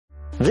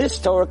This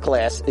Torah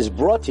class is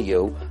brought to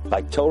you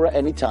by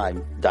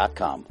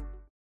TorahAnytime.com.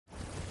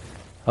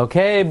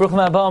 Okay,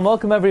 Bruchim Haba,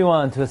 welcome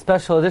everyone to a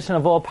special edition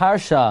of All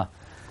Parsha,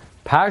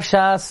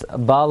 Parshas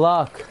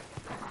Balak,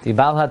 the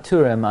Bal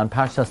Haturim on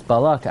Parshas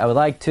Balak. I would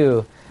like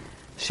to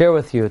share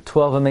with you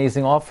 12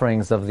 amazing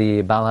offerings of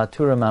the Bal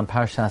Haturim on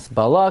Parshas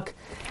Balak,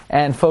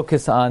 and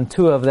focus on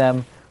two of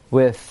them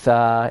with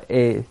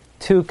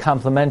two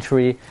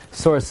complementary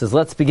sources.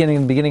 Let's begin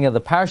in the beginning of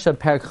the Parsha,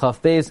 Perek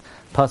Chaf Beis,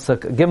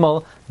 Pasuk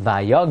Gimel,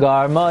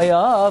 Vayagar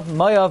Moav.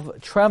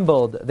 Moav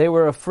trembled, they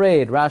were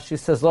afraid. Rashi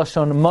says,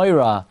 Lashon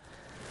Moira.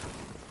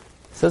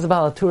 Says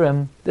Bal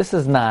Haturim, this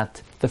is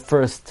not the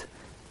first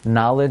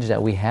knowledge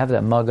that we have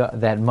that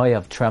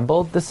Moav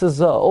trembled. This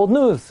is old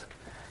news.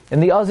 In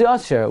the Oz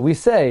Yasher, we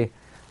say,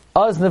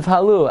 Az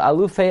Nivhalu,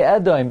 Alufei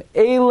Edom,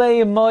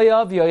 Ele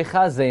Moav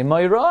Yoichazei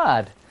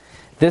Moirad.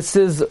 This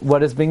is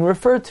what is being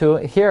referred to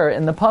here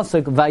in the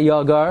Pasuk,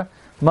 Vayagar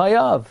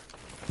Moav.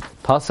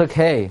 Pasuk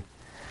Hey,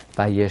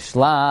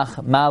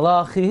 Vayishlach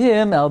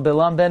Malachim El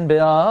Bilam Ben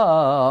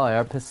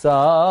Be'ar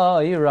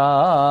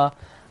Pisaira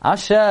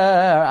Asher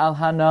Al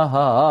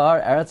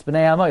Hanahar Eretz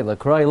B'nei Amoy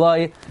L'kroi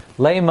Loi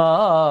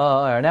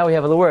Leimar. Now we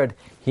have the word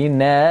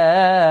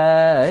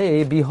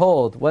Hinei,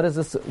 behold. What is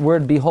this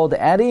word behold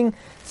adding?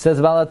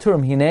 Says Bal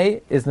Haturim,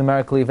 Hinei is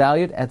numerically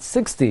valued at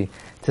 60.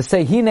 To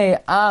say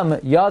Hinei Am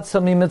Yatzah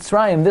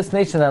Mitzrayim, this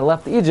nation that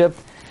left Egypt,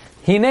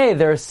 Hinei,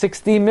 there are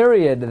 60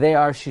 myriad. They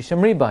are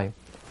Shishim Ribai.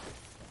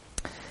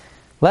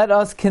 Let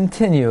us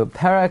continue.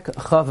 Perek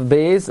Chaf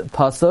Beis,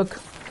 Pasuk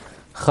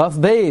Chaf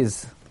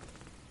Beis.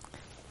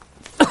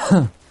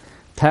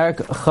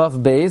 Perek Chaf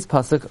Beis,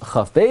 Pasuk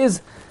Chaf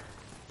Beis.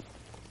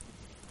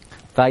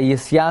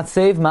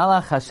 Vayisyatsev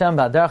Malach Hashem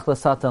B'aderech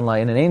L'Satan Lai.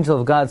 And an angel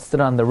of God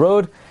stood on the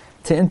road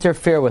to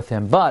interfere with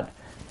him. But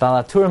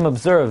Bal Haturim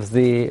observes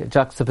the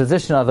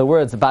juxtaposition of the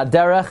words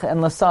B'aderech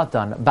and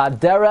L'Satan.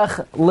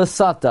 B'aderech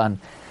L'Satan.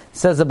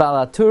 Says the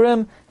Bal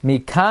Haturim,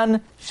 Mikan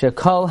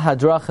Shekol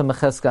Hadrachim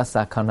Mecheskas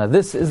Sakana.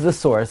 This is the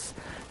source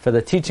for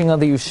the teaching of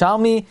the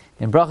Yushalmi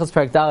in Brachos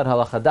Perek Daled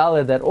Halacha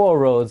Daled that all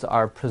roads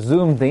are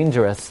presumed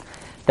dangerous.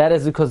 That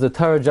is because the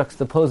Torah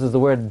juxtaposes the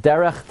word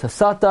derech to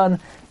Satan.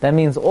 That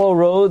means all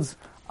roads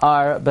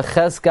are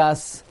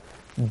becheskas,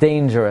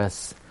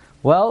 dangerous.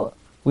 Well,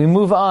 we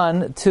move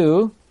on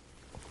to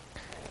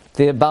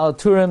the Bal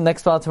Haturim,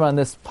 next Bal Haturim on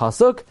this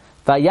pasuk.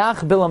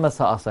 Vayach Bilam es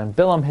ha'asayim.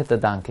 Bilam hit the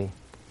donkey.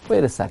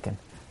 Wait a second.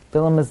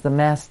 Bilam is the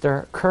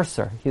master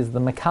curser. He's the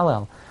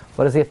Mekalel.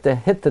 What does he have to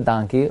hit the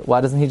donkey? Why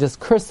doesn't he just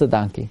curse the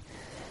donkey?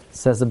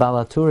 Says the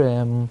Bal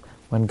Haturim,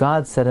 when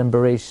God said in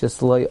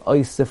Bereshis, Lo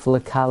oisif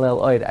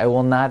lekalel oid, I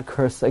will not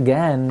curse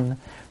again.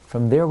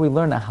 From there we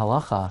learn a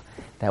halacha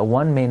that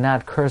one may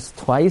not curse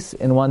twice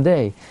in one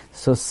day.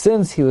 So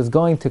since he was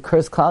going to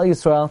curse Klal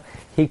Yisrael,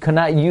 he could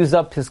not use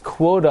up his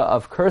quota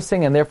of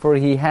cursing, and therefore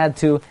he had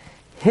to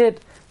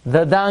hit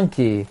the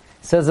donkey,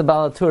 says the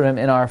Bal Haturim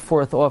in our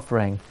fourth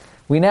offering.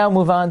 We now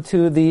move on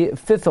to the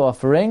fifth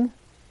offering,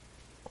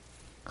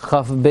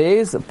 Chaf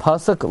Beis,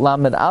 Pasuk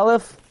Lamed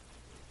Aleph,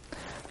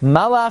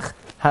 Malach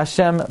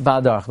Hashem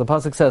B'adarach. The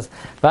pasuk says,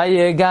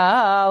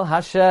 Vayegal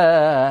Hashem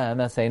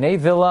Eseinei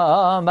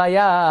Vilam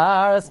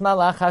Vayares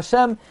Malach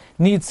Hashem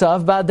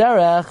Nitzav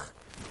B'adarach.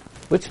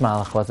 Which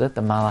Malach was it?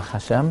 The Malach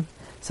Hashem.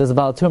 Says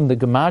Bal Haturim, the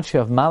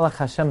gematria of Malach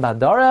Hashem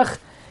B'adarach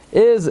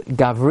is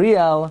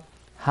Gavriel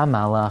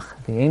HaMalach,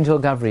 the angel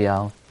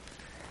Gavriel.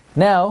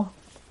 Now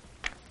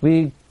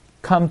we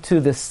come to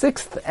the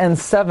sixth and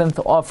seventh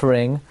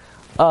offering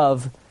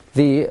of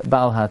the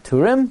Bal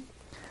Haturim.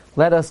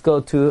 Let us go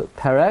to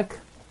Perek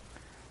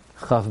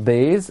Chaf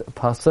Beis,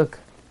 Pasuk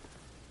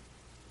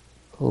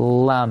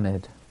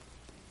Lamed.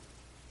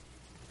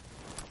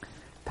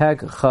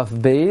 Perek Chaf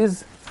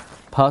Beis,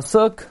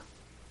 Pasuk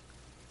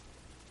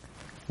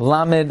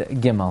Lamed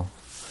Gimel.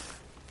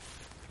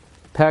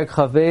 Perek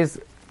Chaf Beis,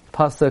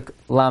 Pasuk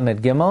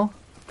Lamed Gimel.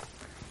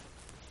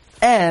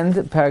 And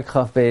Perek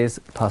Chaf Beis,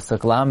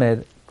 Pasuk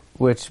Lamed,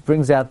 which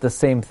brings out the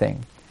same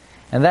thing.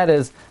 And that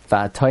is,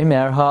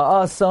 V'atoimer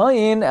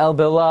ha'asayin el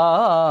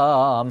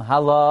bilam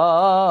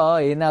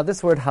haloi. Now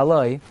this word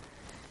haloi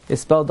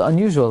is spelled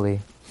unusually.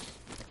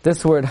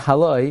 This word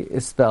haloi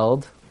is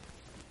spelled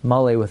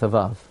malay with a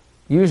vav.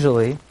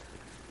 Usually,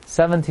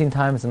 17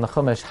 times in the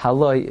Chumash,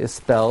 haloi is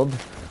spelled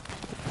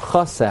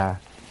chaser.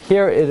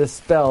 Here it is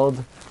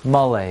spelled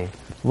malay.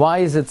 Why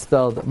is it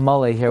spelled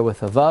malay here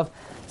with a vav?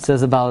 It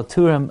says about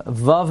Turim,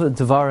 vav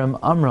dvarim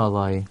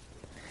amraloi.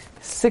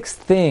 6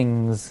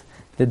 things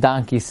the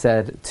donkey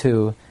said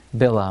to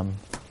Bilam.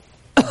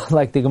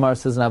 Like the Gemara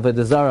says in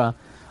Avodah Zarah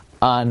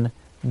on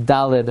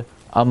Daled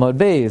Amod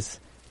Beis.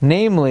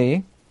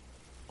 Namely,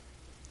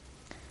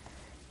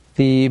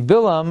 the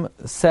Bilam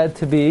said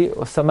to be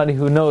somebody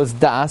who knows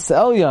Das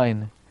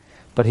Elyon,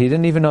 but he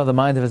didn't even know the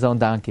mind of his own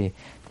donkey.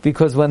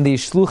 Because when the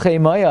Shluchei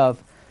Moav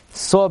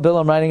saw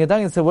Bilam riding a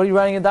donkey, they said, what are you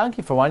riding a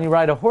donkey for? Why don't you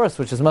ride a horse,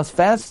 which is much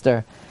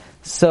faster?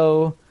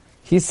 So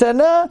he said,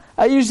 no,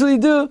 I usually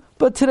do,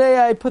 but today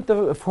I put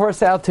the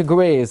horse out to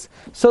graze.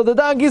 So the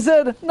donkey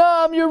said, no,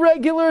 I'm your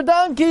regular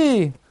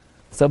donkey.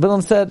 So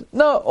Bilam said,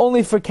 no,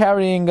 only for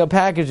carrying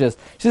packages.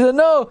 She said,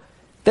 no,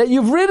 that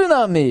you've ridden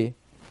on me.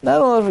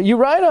 Not only you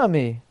ride on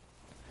me.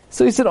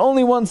 So he said,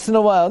 only once in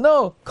a while.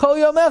 No, kol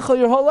yomecha,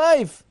 your whole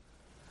life.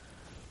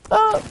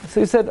 Oh, so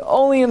he said,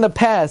 only in the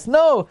past.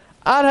 No,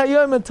 ad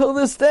hayom, until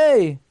this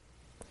day.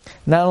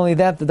 Not only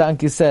that, the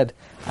donkey said,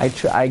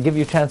 I give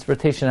you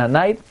transportation at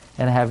night,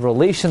 and I have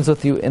relations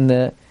with you in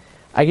the...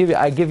 I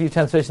give you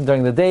transportation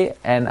during the day,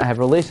 and I have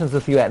relations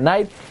with you at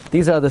night.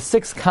 These are the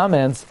 6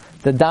 comments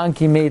the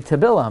donkey made to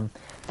Bilam.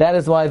 That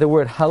is why the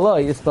word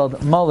haloi is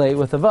spelled male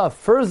with a vav.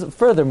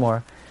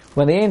 Furthermore,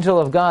 when the angel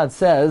of God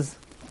says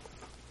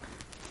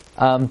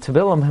to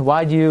Bilam,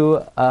 why do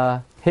you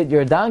hit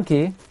your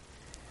donkey?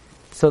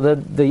 So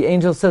the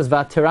angel says,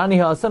 "Vatirani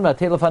ha'asan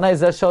v'atelafanai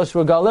zeh shalosh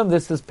regalim."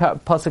 This is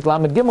pasuk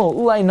lamed gimel.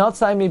 Ulai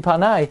notzai mi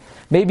panai.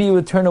 Maybe you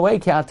would turn away,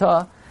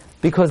 ki'ata,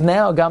 because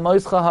now gam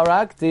oischa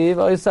harakti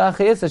v'oisa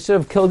hachayesi. I should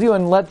have killed you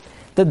and let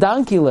the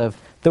donkey live.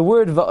 The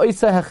word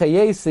v'oisa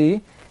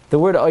hachayesi, the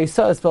word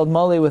oisa is spelled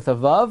male with a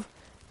vav.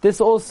 This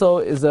also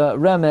is a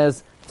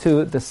remez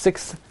to the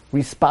 6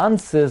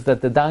 responses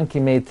that the donkey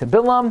made to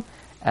Bilam,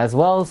 as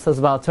well, says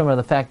Baal Tumah,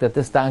 the fact that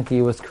this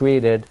donkey was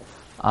created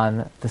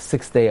on the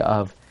 6th day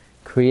of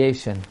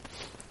creation.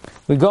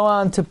 We go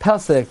on to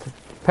Pasuk,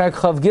 Perek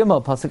Chav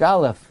Gimel, Pasuk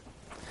Aleph.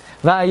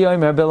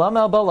 Va'yomer Bilam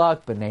el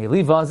Balak b'nei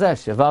li vazeh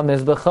sheva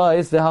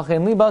mizbechais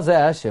v'hachen li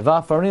bazeh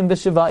sheva farim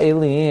v'sheva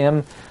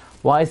elim.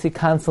 Why is he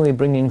constantly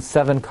bringing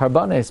 7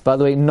 karbanos? By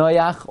the way,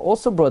 Noach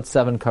also brought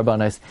 7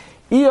 karbanos.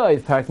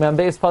 Eoiv, Perek Mem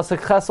Beis,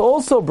 Pasuk Ches,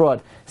 also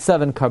brought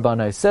 7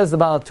 karbanos. Says the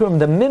Baal Turim,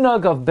 the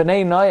minhag of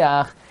b'nei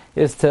Noach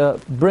is to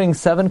bring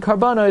 7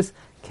 karbanos,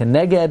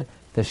 keneged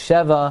the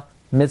Sheva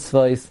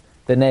mitzvahs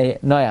b'nei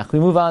Noach. We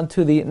move on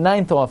to the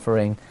 9th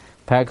offering,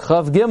 Perek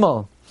Chav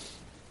Gimel.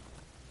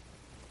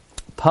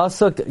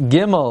 Pasuk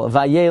Gimel,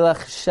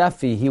 Vayelech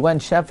Shefi. He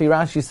went Shefi.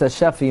 Rashi says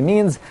Shefi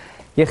means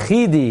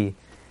Yechidi,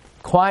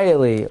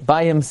 quietly,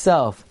 by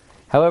himself.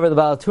 However, the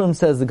Baal Turim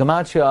says the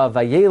gematria of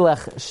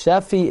Vayelech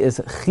Shefi is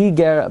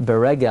Chiger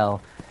Beregel.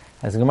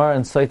 As the Gemara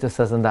in Soita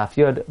says in Daf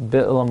Yud,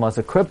 Bilam was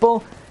a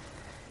cripple.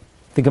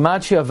 The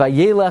gematria of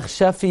Vayelech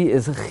Shefi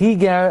is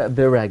Chiger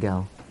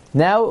Beregel.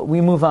 Now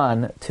we move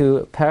on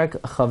to Perek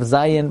Chav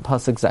Zayin,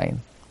 Pasuk Zayin.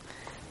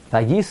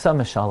 Vayisa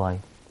Mishalai.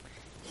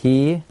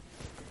 He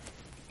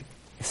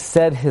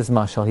said his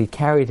mashal, he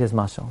carried his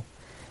mashal.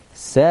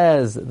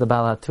 Says the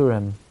Baal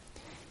Haturim,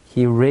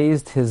 he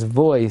raised his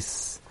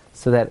voice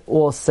so that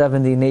all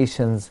 70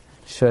 nations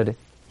should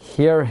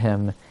hear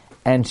him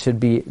and should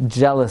be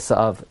jealous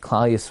of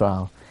Klal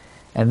Yisrael.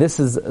 And this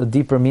is a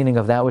deeper meaning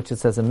of that which it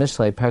says in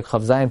Mishlei, Perek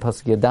Chav Zayin,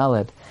 Pasuk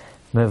Yadalet,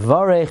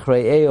 Mevarech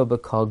re'eo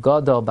b'kol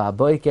gadol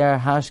ba'boiker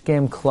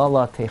hashkem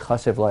klala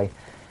techashev lai.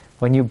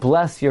 When you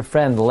bless your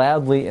friend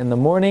loudly in the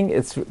morning,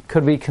 it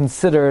could be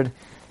considered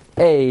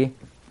a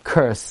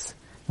curse.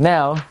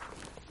 Now,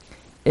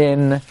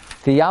 in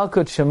the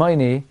Yalkut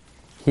Shemaini,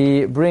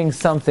 he brings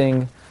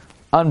something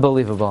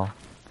unbelievable.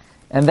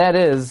 And that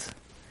is,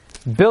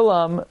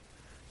 Bilam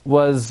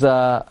was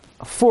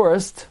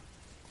forced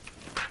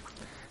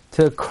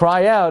to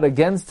cry out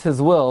against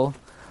his will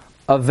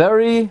a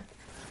very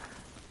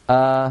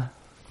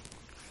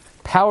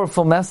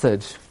powerful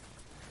message.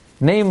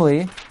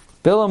 Namely,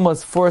 Bilam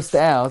was forced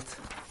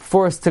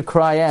to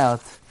cry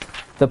out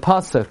the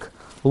pasuk,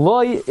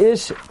 Loi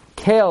ish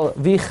kel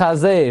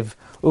v'chazev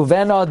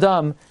uven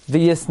adam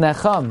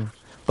v'yisnecham.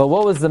 But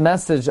what was the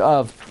message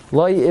of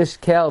Loi ish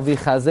kel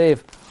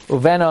v'chazev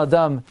uven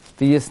adam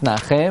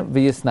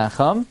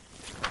v'yisnecham?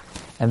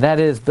 And that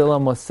is,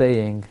 Bilam was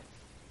saying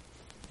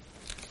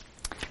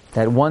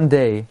that one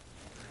day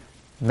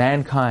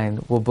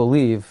mankind will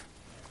believe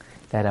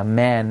that a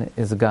man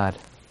is God.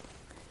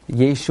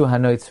 Yeshu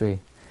Hanoitzri.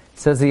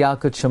 Says the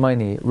Yalkut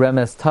Shemaini,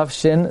 Remes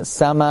Tavshin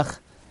Samach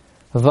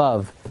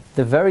Vav.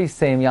 The very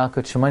same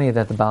Yalkut Shemaini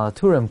that the Baal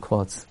Haturim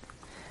quotes.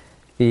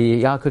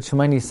 The Yalkut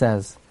Shemaini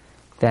says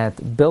that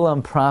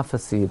Bilam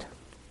prophesied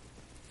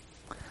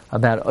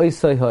about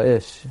Oisoi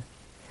Ha'ish,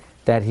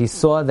 that he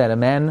saw that a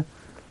man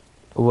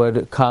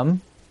would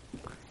come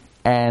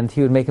and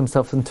he would make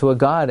himself into a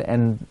god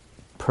and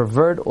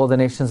pervert all the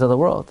nations of the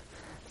world.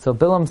 So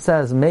Bilam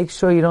says, make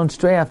sure you don't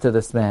stray after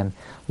this man.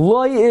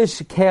 Loi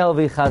ish kel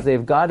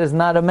v'chazev. God is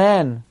not a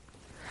man,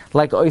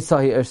 like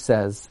Oisai Ish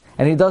says,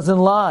 and he doesn't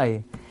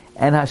lie.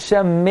 And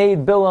Hashem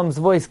made Bilam's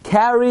voice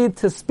carried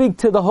to speak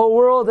to the whole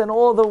world, and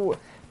all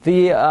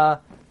the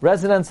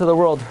residents of the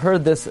world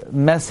heard this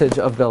message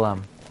of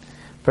Bilam.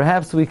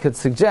 Perhaps we could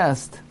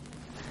suggest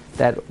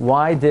that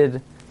why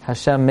did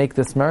Hashem make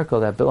this miracle,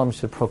 that Bilam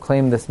should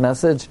proclaim this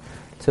message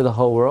to the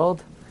whole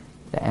world?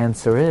 The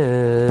answer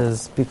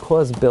is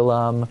because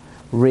Bilam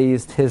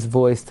raised his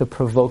voice to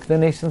provoke the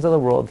nations of the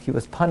world. He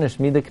was punished,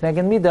 midah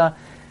k'neged midah,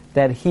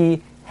 that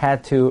he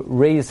had to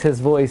raise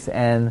his voice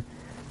and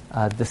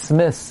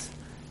dismiss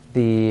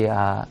the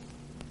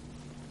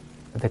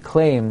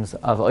claims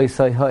of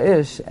Oisai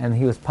Ha'ish, and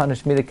he was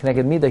punished midah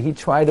k'neged midah. He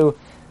tried to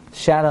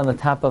shout on the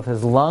top of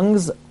his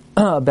lungs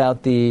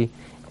about the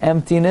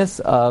emptiness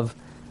of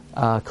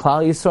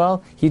Klal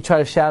Yisrael. He tried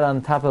to shout on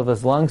the top of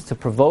his lungs to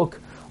provoke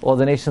all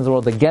the nations of the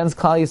world against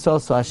Klal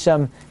Yisrael, so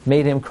Hashem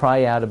made him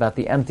cry out about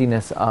the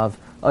emptiness of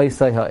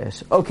Oisai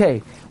Ha'ish.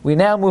 Okay, we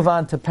now move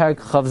on to Perek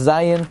Chav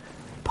Zayin,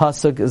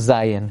 Pasuk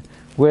Zayin,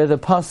 where the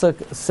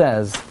Pasuk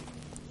says,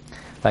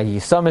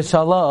 Vayisam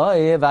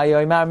Shaloi,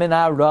 Vayoymar min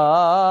Aram,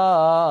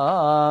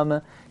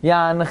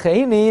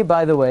 Yancheni,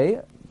 by the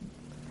way,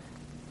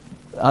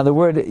 the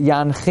word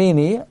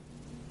Yancheni,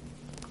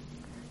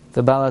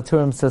 the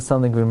Haturim says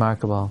something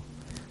remarkable.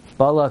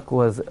 Balak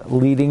was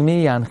leading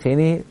me,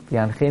 Yancheni.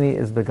 Yancheni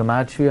is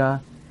Begematria,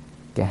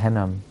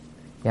 Gehenna.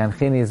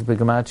 Yancheni is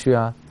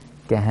Begematria,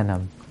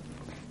 Gehenna.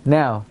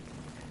 Now,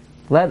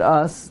 let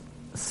us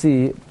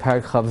see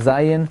Perek Chav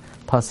Zayin,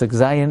 Pasuk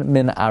Zayin,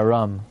 min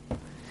Aram.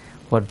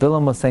 What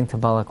Bilam was saying to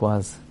Balak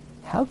was,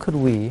 how could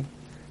we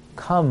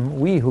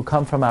who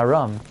come from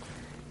Aram,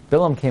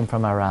 Bilam came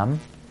from Aram,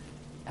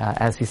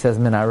 as he says,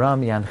 min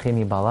Aram,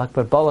 Yancheni Balak,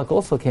 but Balak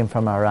also came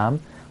from Aram,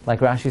 like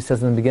Rashi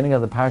says in the beginning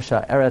of the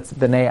Parsha, Eretz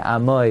b'nei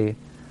Amoy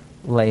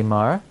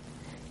leimar.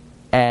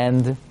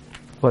 And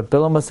what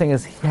Bilam was saying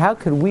is, how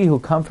could we who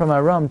come from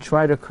Aram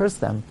try to curse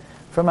them?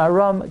 From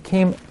Aram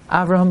came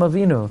Avraham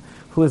Avinu,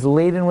 who is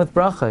laden with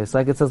brachos,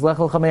 like it says, Lech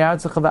lecha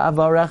me'artzecha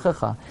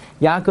ve'avarechecha.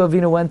 Yaakov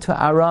Avinu went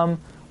to Aram,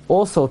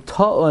 also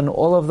ta'un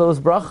all of those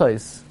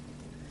brachos.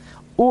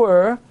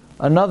 Or,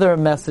 another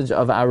message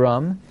of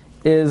Aram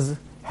is,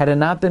 had it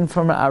not been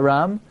from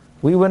Aram,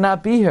 we would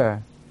not be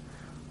here.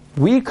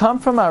 We come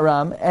from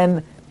Aram,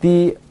 and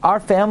our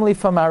family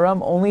from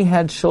Aram only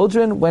had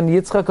children when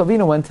Yitzchak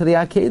Avinu went to the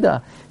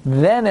Akedah.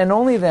 Then and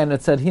only then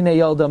it said, Hine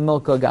Yolda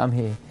Milka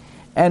Gamhi.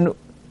 And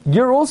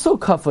you're also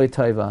Kafei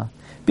Taiva,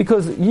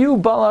 because you,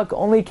 Balak,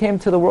 only came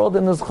to the world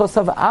in the zchus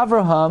of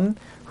Avraham,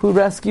 who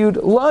rescued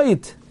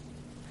Lot.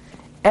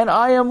 And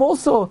I am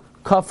also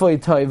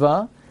Kafei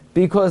Taiva,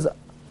 because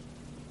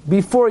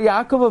before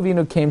Yaakov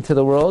Avinu came to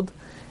the world,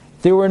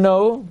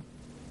 before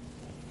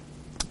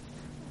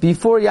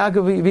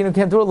Yaakov Avinu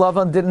came to the world,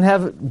 Lavan didn't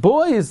have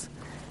boys.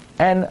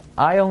 And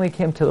I only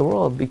came to the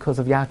world because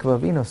of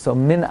Yaakov Avinu. So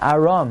min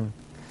Aram,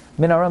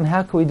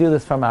 how can we do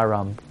this from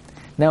Aram?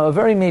 Now, a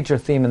very major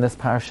theme in this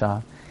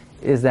parsha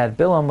is that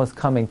Bilam was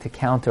coming to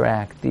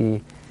counteract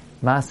the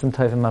Masim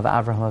Tovim of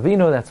Avraham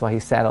Avinu. That's why he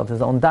saddled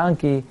his own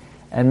donkey,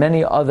 and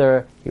many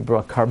other, he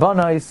brought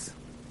karbanos.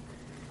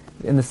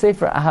 In the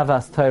Sefer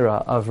Ahavas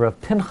Torah of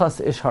Rav Pinchas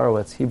Ish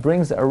Horowitz, he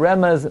brings a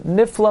remez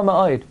nifla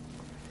ma'od,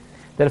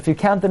 that if you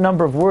count the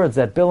number of words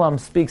that Bilam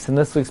speaks in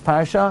this week's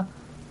parsha,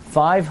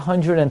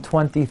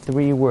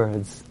 523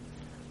 words,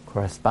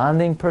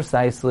 corresponding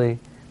precisely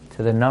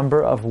to the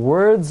number of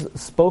words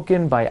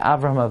spoken by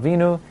Avraham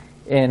Avinu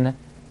in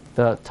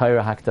the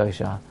Torah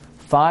HaKdosha.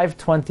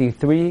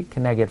 523,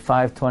 Keneged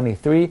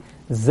 523,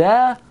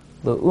 Zeh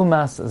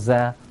le'umas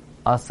zeh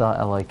asa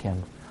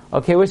Elokim.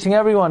 Okay, wishing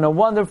everyone a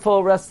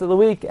wonderful rest of the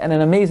week and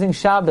an amazing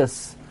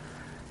Shabbos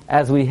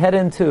as we head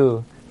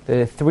into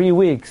the 3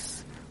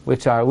 weeks,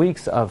 which are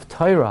weeks of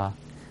Torah,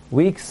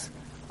 weeks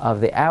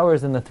of the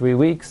hours in the 3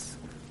 weeks,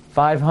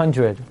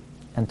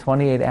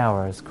 528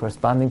 hours,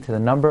 corresponding to the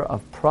number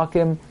of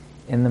prakim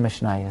in the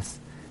Mishnayos.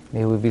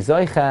 May we be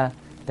zoicha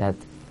that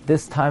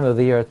this time of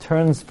the year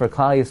turns for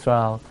Klal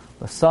Yisrael,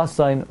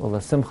 l'sasayin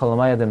u'l'simcha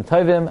l'mayadim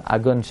tovim,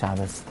 agun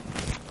Shabbos.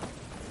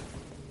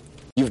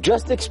 You've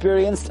just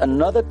experienced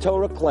another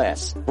Torah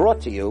class brought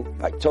to you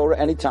by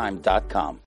TorahAnytime.com.